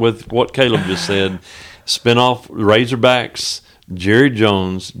with what Caleb just said. Spin off Razorbacks, Jerry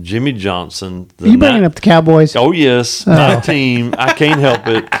Jones, Jimmy Johnson. Are you bringing up the Cowboys? Oh, yes. My team. I can't help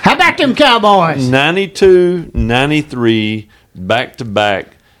it. How about them Cowboys? 92, 93,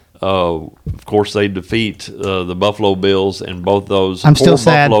 back-to-back. Of course, they defeat the Buffalo Bills, and both those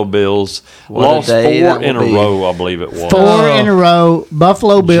Buffalo Bills lost 4 in a row, I believe it was. 4 in a row.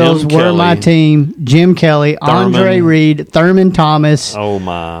 Buffalo Bills were my team. Jim Kelly, Andre Reed, Thurman Thomas. Oh,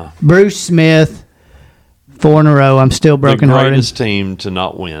 my. Bruce Smith. 4 in a row. I'm still brokenhearted. The greatest team to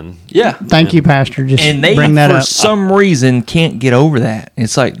not win. Yeah. Thank you, Pastor. Just and they, bring that for up. some reason, can't get over that.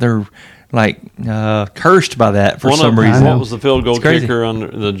 It's like they're cursed by that for some reason. What was the field goal kicker under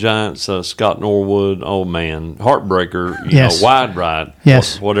the Giants? Scott Norwood. Oh man, heartbreaker. Wide right.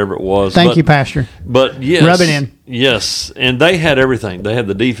 Yes, whatever it was. Thank you, Pastor. But yes, rub it in. Yes, and they had everything. They had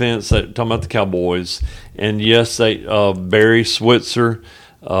the defense. Talking about the Cowboys, and yes, they Barry Switzer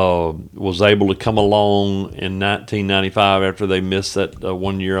was able to come along in 1995 after they missed that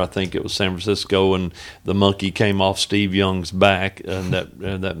 1 year. I think it was San Francisco, and the monkey came off Steve Young's back in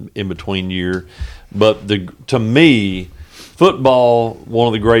that in between year. But to me, football, one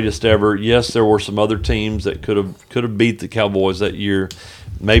of the greatest ever. Yes, there were some other teams that could have beat the Cowboys that year.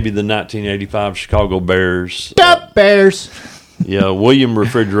 Maybe the 1985 Chicago Bears. Bears. Yeah, William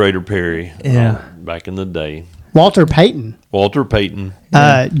Refrigerator Perry. Yeah, back in the day. Walter Payton.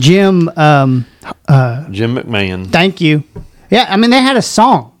 Jim McMahon. Thank you. Yeah, I mean, they had a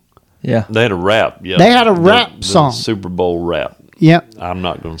song. Yeah. They had a rap. Yeah. They had a rap song. Super Bowl rap. Yep. I'm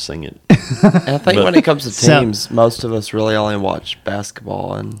not going to sing it. I think when it comes to teams, most of us really only watch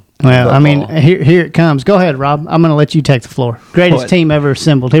basketball and Well, football. I mean, here it comes. Go ahead, Rob. I'm going to let you take the floor. Greatest team ever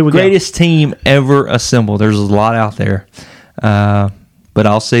assembled. Here we go. Greatest team ever assembled. There's a lot out there. But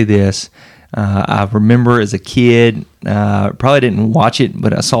I'll say this. I remember as a kid, probably didn't watch it,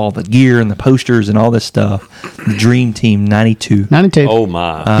 but I saw the gear and the posters and all this stuff. The Dream Team 92. 92. Oh,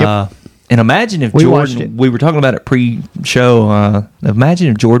 my. And imagine if Jordan, we were talking about it pre-show, imagine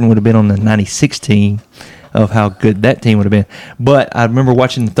if Jordan would have been on the 96 team, of how good that team would have been. But I remember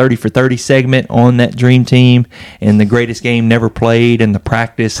watching the 30 for 30 segment on that Dream Team and the greatest game never played and the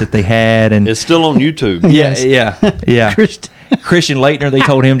practice that they had. And it's still on YouTube. Yeah. Christian Laettner, they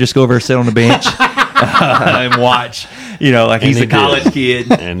told him just go over and sit on the bench and watch. Like he's a college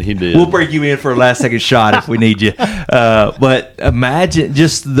kid. And he did. We'll break you in for a last second shot if we need you. But imagine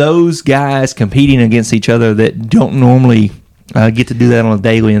just those guys competing against each other that don't normally get to do that on a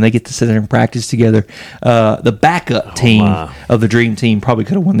daily, and they get to sit there and practice together. The backup team of the Dream Team probably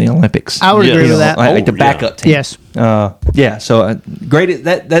could have won the Olympics. I would agree with that. Like the backup team. Yes. So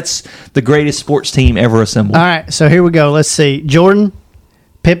that's the greatest sports team ever assembled. All right, so here we go. Let's see. Jordan,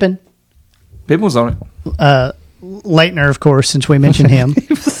 Pippen. Pippen was on it. Leitner, of course, since we mentioned him.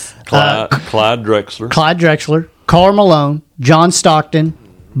 Clyde Drexler. Clyde Drexler, Karl Malone, John Stockton,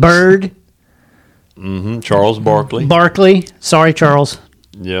 Bird, Charles Barkley. Barkley. Sorry, Charles.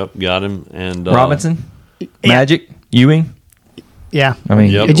 Yep, got him. And Robinson, Magic, Ewing. Yeah. I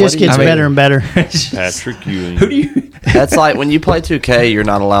mean, Yep. It just gets I mean- better and better. Patrick Ewing. who do you? That's like when you play 2K, you're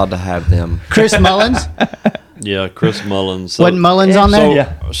not allowed to have them. Chris Mullins. Yeah, Chris Mullins. Wasn't Mullins on there? So,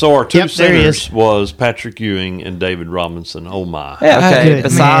 Yeah. so our two Yep, there he centers is. was Patrick Ewing and David Robinson. Oh my! Yeah, Okay,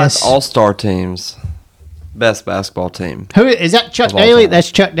 Goodness. besides all-star teams, best basketball team. Who is that? Chuck Of all Daly? time.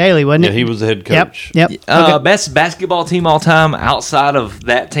 That's Chuck Daly, wasn't Yeah, it? he was the head Yep. coach. Yep. Best basketball team all time outside of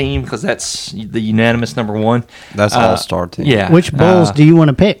that team because that's the unanimous number one. That's all-star team. Yeah. Which Bulls do you want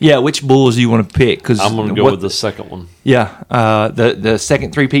to pick? Yeah, which Bulls do you want to pick? Because I'm going to go with the second one the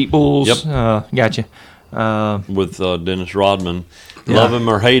second three-peat Bulls. Yep. Gotcha. with Dennis Rodman. Love him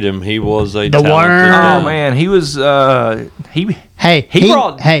or hate him, he was a The talented worm. Oh guy. man, he was Hey,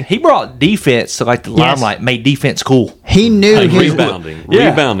 he brought defense to like the limelight, made defense cool. he knew Hey, his rebounding, Yeah.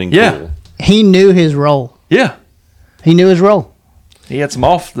 rebounding, Yeah. cool. he knew his role. Yeah, He knew his role. he had some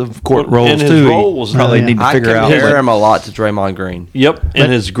off the court And roles his too. role was- Probably Oh, yeah. need to I figure out. compare but- him a lot to Draymond Green. Yep,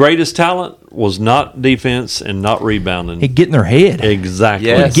 and his greatest talent was not defense and not rebounding. He'd get in their head. Exactly.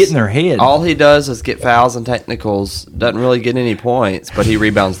 Yes. Get in their head. All he does is get fouls and technicals. Doesn't really get any points, but he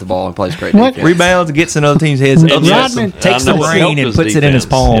rebounds the ball and plays great What? defense. Rebounds, gets in other teams' heads, And upsets yes, them, I takes know the what brain helped and his puts it in his defense,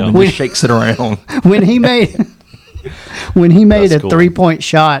 palm yeah. and just shakes it around. When he made That's a cool. 3-point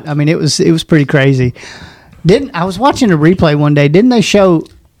shot, I mean it was pretty crazy. I was watching a replay one day? Didn't they show?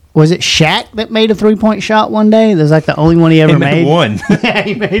 Was it Shaq that made a 3-point shot one day? That's like the only one he ever He made one. Yeah,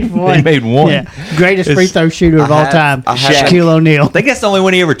 he made one. He made one. Yeah, greatest free throw shooter of all time, I have- Shaquille O'Neal. I think that's the only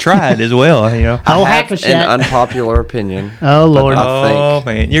one he ever tried as well. You know. Oh, I half have a Shaq. an unpopular opinion. Oh Lord. I Oh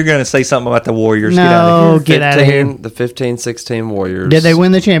man, you're gonna say something about the Warriors? Get out No, of here. get out of here. The 15-16 Warriors. Did they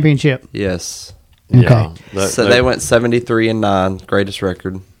win the championship? Yes. Okay. So they went 73-9, greatest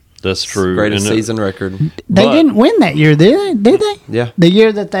record, That's true. greatest And it season record. They But- didn't win that year, did they? Yeah. The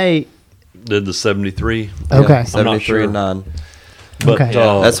year that they. did the 73. Okay. I'm not sure. 73-9. But Okay.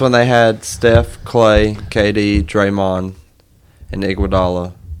 That's when they had Steph, Clay, KD, Draymond, and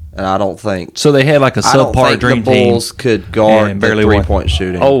Iguodala. And I don't think So they had like a I don't subpar think dream the Bulls team. could guard And the barely won. 3-point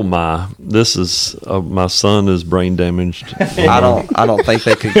shooting. oh my, this is my son is brain damaged. I don't think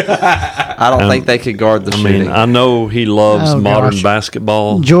they could. I don't think they could guard the I shooting. mean, I know he loves Oh, modern gosh.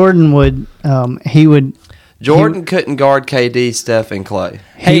 basketball. Jordan would. He would. Jordan couldn't guard KD, Steph, and Clay.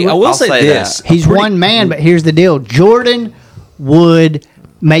 Hey, I will I'll say this: that. He's one man, but here's the deal: Jordan would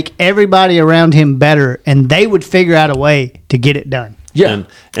make everybody around him better, and they would figure out a way to get it done. Yeah.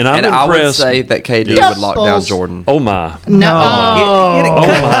 And I'm And I would impressed. say that KD Yes. would lock down Bulls. Jordan. oh my, No,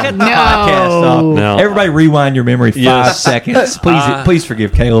 Cut the podcast off. No. Everybody, rewind your memory 5 Yes. seconds, please. Please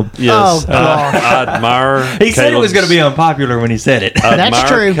forgive Caleb. yes, Oh, gosh. I admire. He said it was going to be unpopular when he said it. I That's admire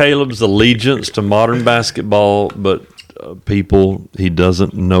true. Caleb's allegiance to modern basketball, but people, he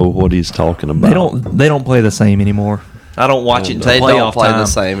doesn't know what he's talking about. They don't play the same anymore. I don't watch it until They playoff don't play time. the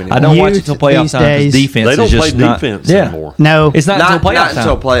same anymore. I don't watch it Youth until playoff these time because days- defense They don't is play just not, defense yeah. anymore. no. It's not, Not until playoff not time.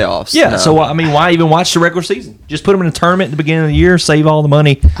 until playoffs. Yeah, no. so I mean, why even watch the regular season? Just put them in a tournament at the beginning of the year, save all the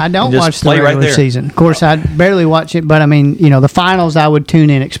money. I don't and just watch the play regular right there. season. Of course, I barely watch it, but I mean, the finals I would tune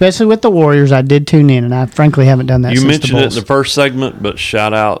in, especially with the Warriors. I did tune in, and I frankly haven't done that You since mentioned the it in Bulls. the first segment, but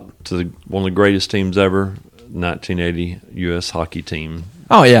shout out to one of the greatest teams ever, 1980 U.S. hockey team,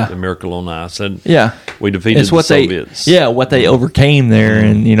 Oh yeah, the Miracle on Ice. And yeah. we defeated It's the what Soviets. what they overcame there,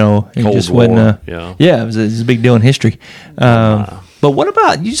 and it Cold just War, wasn't. yeah. It was a big deal in history. But what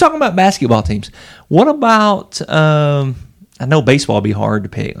about you talking about basketball teams? What about? I know baseball would be hard to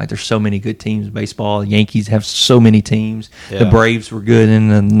pick. Like there's so many good teams in baseball. Yankees have so many teams. The Yeah. Braves were good in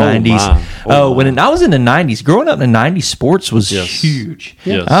the 90s. my. Oh, when I was in the 90s, growing up in the 90s, sports was Yes. huge.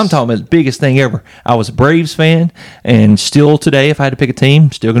 Yes. I'm talking about the biggest thing ever. I was a Braves fan, and still today, if I had to pick a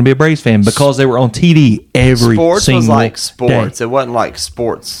team, still going to be a Braves fan because they were on TV every sports single was like day. sports. It wasn't like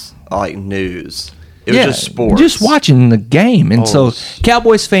sports like news. It was just sports. Just watching the game. And Oh. so,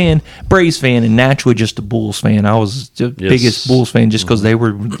 Cowboys fan, Braves fan, and naturally just a Bulls fan. I was the biggest Bulls fan just because they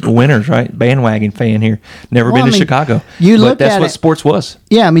were winners, right? Bandwagon fan here. Never Well, been I to mean, Chicago. you But look that's at what it- sports was.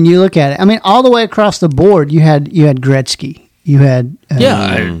 Yeah, I mean, you look at it. I mean, all the way across the board, you had Gretzky, you had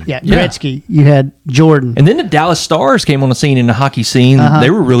Yeah, Gretzky. You had Jordan. And then the Dallas Stars came on the scene in the hockey scene. They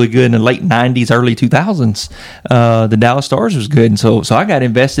were really good in the late 90s, early 2000s. The Dallas Stars was good. And so I got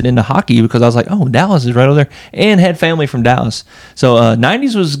invested into hockey because I was like, oh, Dallas is right over there. And had family from Dallas. So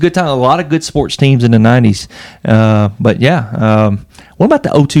 90s was a good time. A lot of good sports teams in the 90s. But yeah, what about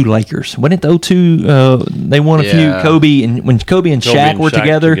the 02 Lakers? When it the 02, they won a few. When Kobe and Shaq were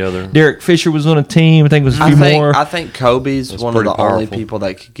together. Derek Fisher was on a team. I think it was a few more. I think Kobe's one of the only powerful. people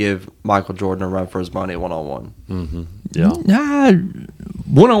that could give Michael Jordan a run for his money one-on-one. Mm-hmm. Yeah.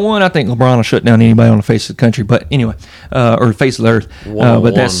 One-on-one, I think LeBron will shut down anybody on the face of the country. But anyway, or the face of the earth.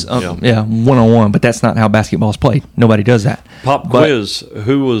 But that's one-on-one. But that's not how basketball's played. Nobody does that. Pop quiz.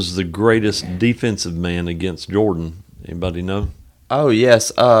 Who was the greatest defensive man against Jordan? Anybody know? Oh,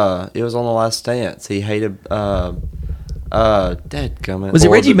 yes. It was on The Last Dance. He hated dadgummit. Was it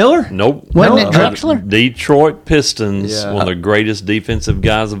Reggie Miller? Nope. Wasn't it Drexler? Detroit Pistons, Yeah. one of the greatest defensive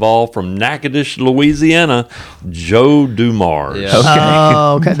guys of all from Natchitoches, Louisiana, Joe Dumars. Yeah.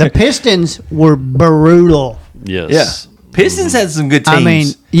 Oh, okay. The Pistons were brutal. Yes. Yeah. Pistons had some good teams. I mean,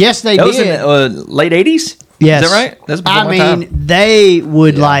 yes, they that was in did. the late 80s? Yes. Is that right? That's before I my mean, time. they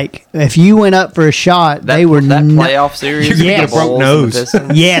would if you went up for a shot, they were that no- playoff series. You're gonna with get the a broke Bulls and nose. the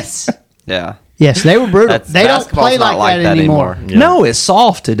Pistons? Yes. Yeah. Yes, they were brutal. They don't Basketball's play not like that anymore. Yeah. No, it's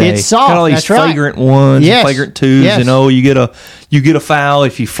soft today. It's soft, Got all these that's right. flagrant ones, Yes. and flagrant twos, Yes. you get a foul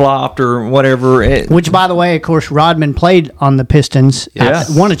if you flopped or whatever. Which, by the way, of course, Rodman played on the Pistons. Yeah.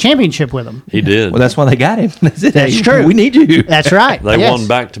 Won a championship with them. He did. Well, that's why they got him. That's it. That's Hey, true. We need you. That's right. They Yes. won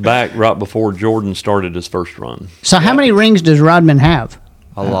back-to-back right before Jordan started his first run. So how many rings does Rodman have?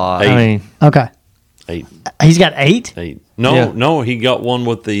 A lot. Eight. I mean, Okay. Eight. He's got 8? No, he got one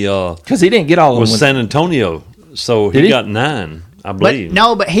with the because he didn't get all of with them. San Antonio. So Did he he? got 9, I But believe.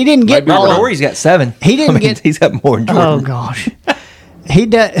 no, but he didn't get Robert all of Horry's got 7. He didn't get- He's got more than Jordan. Oh gosh. He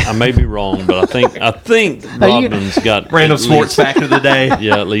does. I may be wrong, but I think Rodman's got Random at sports least- fact of the day.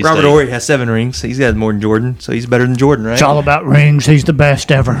 Yeah, at least Robert 8. Horry has 7 rings. He's got more than Jordan, so he's better than Jordan, right? It's all about rings. He's the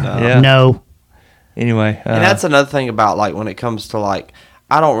best ever. Yeah. No. Anyway, And that's another thing about when it comes to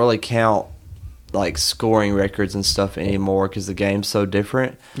I don't really count scoring records and stuff anymore because the game's so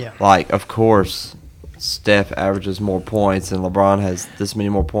different. Yeah. Of course, Steph averages more points and LeBron has this many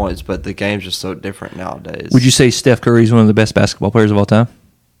more points, but the game's just so different nowadays. would you say Steph Curry is one of the best basketball players of all time?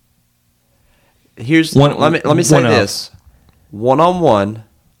 let me say this: 1-on-1,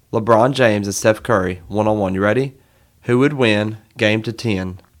 LeBron James and Steph Curry, 1-on-1. You ready? Who would win game to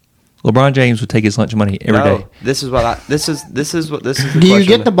 10? LeBron James would take his lunch money every day. This is the Do you question.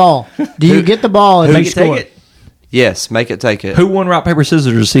 get the ball? Do you get the ball and Make you it take score? it. Yes, make it take it. Who won rock paper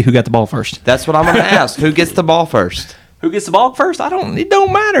scissors to see who got the ball first? That's what I'm going to ask. Who gets the ball first? Who gets the ball first? It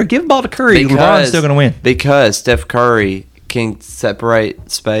don't matter. Give the ball to Curry. LeBron's still going to win. Because Steph Curry can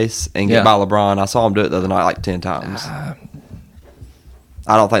separate space and get Yeah. by LeBron. I saw him do it the other night 10 times. I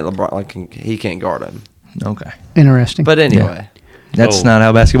don't think LeBron he can't guard him. Okay. Interesting. But anyway, That's Oh. not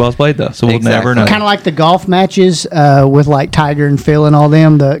how basketball's played, though. So we'll never Exactly. know. kind of like the golf matches with Tiger and Phil and all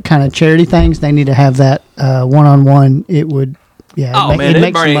them, the kind of charity things. They need to have that one-on-one. It would, it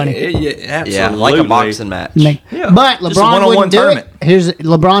makes some money. absolutely. yeah, like a boxing match. Yeah. But Just a LeBron one-on-one wouldn't do tournament. it.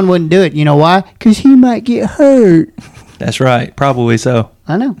 LeBron wouldn't do it. You know why? Because he might get hurt. That's right. Probably so.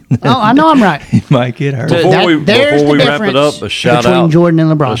 I know. Oh, I know I'm right. He might get hurt. Dude, There's Before we the wrap it difference up, a shout between out Jordan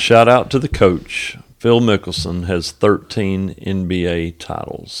and LeBron. A shout out to the coach. Phil Mickelson has 13 NBA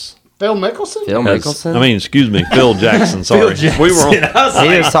titles. Phil Mickelson? Phil Has- Mickelson? I mean, excuse me, Phil Jackson. Sorry, we were.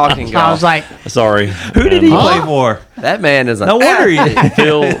 He was talking golf. I was like, Sorry, Who did he play for? that man is a No wonder he.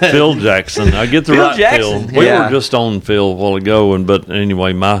 Phil Jackson. I get the Phil right Jackson, Phil. We yeah. were just on Phil a while ago, but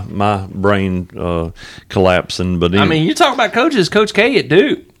anyway, my brain collapsing. But I mean, you talk about coaches. Coach K at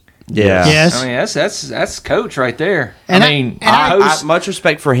Duke. Yeah. Yes. I mean, that's coach right there. And I much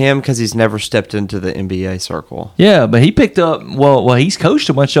respect for him because he's never stepped into the NBA circle. Yeah, but he picked up. Well, he's coached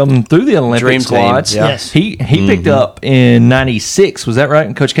a bunch of them through the Olympic Dream team, squads. yeah. Yes. He picked up in '96. Was that right?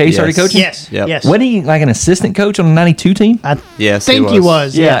 And Coach K started Yes. coaching. yes, Yep. yes. Wasn't he like an assistant coach on the '92 team? I Yes, think he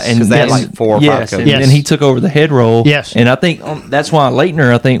was. Yes. and 'Cause they had, then- 4 or 5 yes, coaches. and Yes. then he took over the head role. Yes. and I think that's why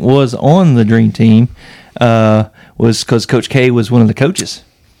Leitner, I think, was on the Dream Team, was because Coach K was one of the coaches.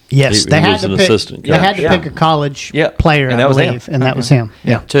 Yes, He they had was to an pick. assistant They had to coach. pick a college Yep. player, And I that was him. believe, and that was him.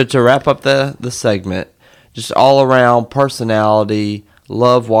 Yeah. To wrap up the segment, just all around personality,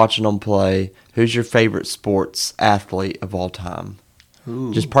 love watching them play. Who's your favorite sports athlete of all time?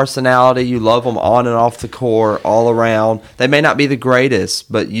 Just personality, you love them on and off the court, all around. They may not be the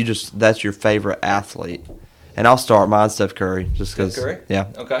greatest, but that's your favorite athlete. And I'll start mine, Steph Curry, just because. Yeah.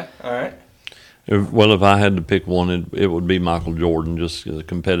 Okay. All right. If I had to pick one, it would be Michael Jordan, just the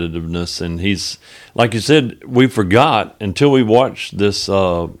competitiveness. And he's, like you said, we forgot until we watched this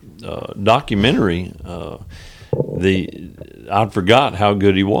documentary. I forgot how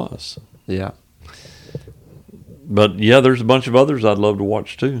good he was. Yeah. But yeah, there's a bunch of others I'd love to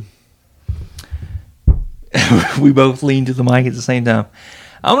watch too. We both lean to the mic at the same time.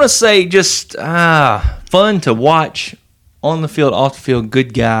 I'm going to say just fun to watch on the field, off the field,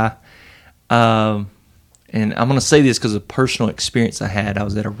 good guy. And I'm going to say this because of personal experience I had. I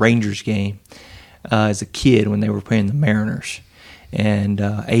was at a Rangers game as a kid when they were playing the Mariners. And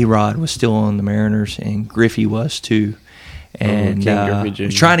A-Rod was still on the Mariners, and Griffey was too. And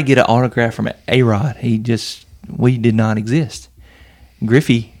was trying to get an autograph from A-Rod. We did not exist.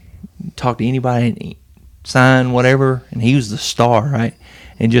 Griffey talked to anybody, sign whatever, and he was the star, right?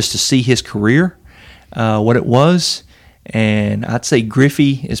 And just to see his career, what it was, and I'd say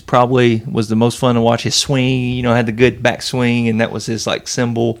Griffey was the most fun to watch. His swing, had the good back swing, and that was his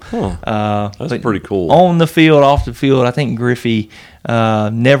symbol. That's pretty cool. On the field, off the field, I think Griffey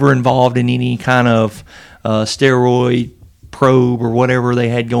never involved in any kind of steroid probe or whatever they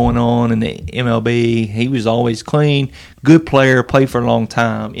had going on in the MLB. He was always clean, good player, played for a long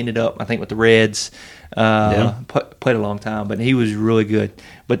time, ended up, I think, with the Reds. Played a long time, but he was really good.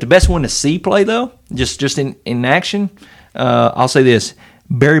 But the best one to see play, though, just in action, I'll say this.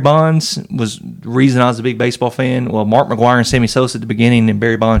 Barry Bonds was the reason I was a big baseball fan. Well, Mark McGwire and Sammy Sosa at the beginning, and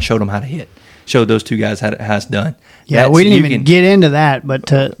Barry Bonds showed them how to hit. Showed those two guys how it's done. Yeah, we didn't even get into that, but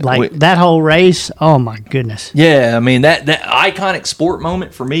that whole race, oh my goodness. Yeah, I mean, that iconic sport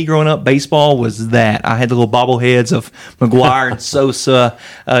moment for me growing up, baseball, was that. I had the little bobbleheads of McGwire and Sosa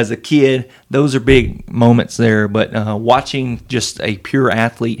as a kid. Those are big moments there, but watching just a pure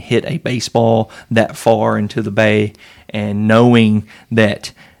athlete hit a baseball that far into the bay and knowing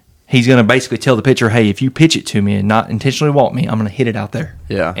that he's going to basically tell the pitcher, hey, if you pitch it to me and not intentionally walk me, I'm going to hit it out there.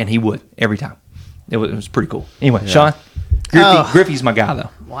 Yeah. And he would every time. It was pretty cool. Anyway, yeah. Sean, Griffey's my guy, though.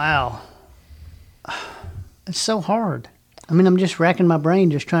 Wow. It's so hard. I mean, I'm just racking my brain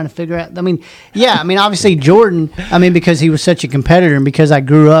just trying to figure out. Obviously Jordan, because he was such a competitor and because I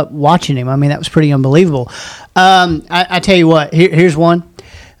grew up watching him, that was pretty unbelievable. I tell you what, here's one.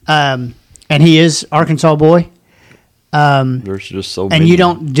 And he is Arkansas boy. There's just so many. And you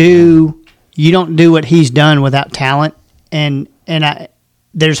don't do what he's done without talent. And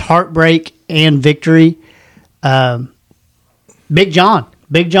there's heartbreak and victory. Big John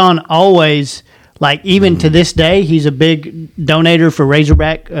always, even to this day, he's a big donator for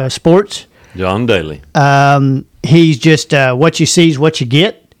Razorback Sports. John Daly. He's just what you see is what you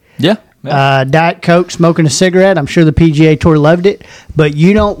get. Yeah. Diet Coke, smoking a cigarette. I'm sure the PGA Tour loved it. But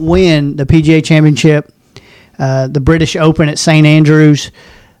you don't win the PGA Championship, the British Open at St. Andrews.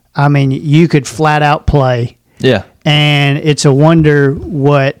 You could flat out play. Yeah. And it's a wonder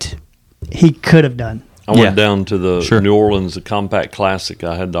what he could have done. I went down to the New Orleans Compact Classic.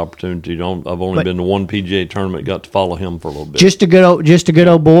 I had the opportunity. I've only been to one PGA tournament. Got to follow him for a little bit. Just a good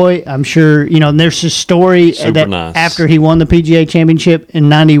old boy. I'm sure and there's a story Super nice. After he won the PGA Championship in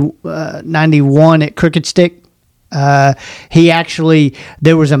 91 at Crooked Stick. There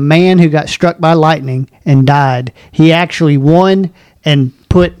was a man who got struck by lightning and died. He actually won and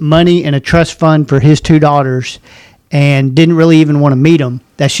put money in a trust fund for his two daughters and didn't really even want to meet them.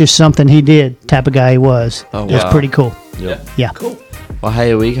 That's just something he did, type of guy he was. Oh, it was pretty cool. Yeah. Cool. Well,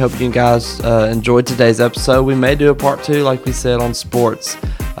 hey, we hope you guys enjoyed today's episode. We may do a part 2, like we said, on sports,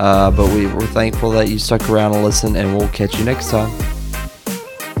 but we're thankful that you stuck around and listened, and we'll catch you next time.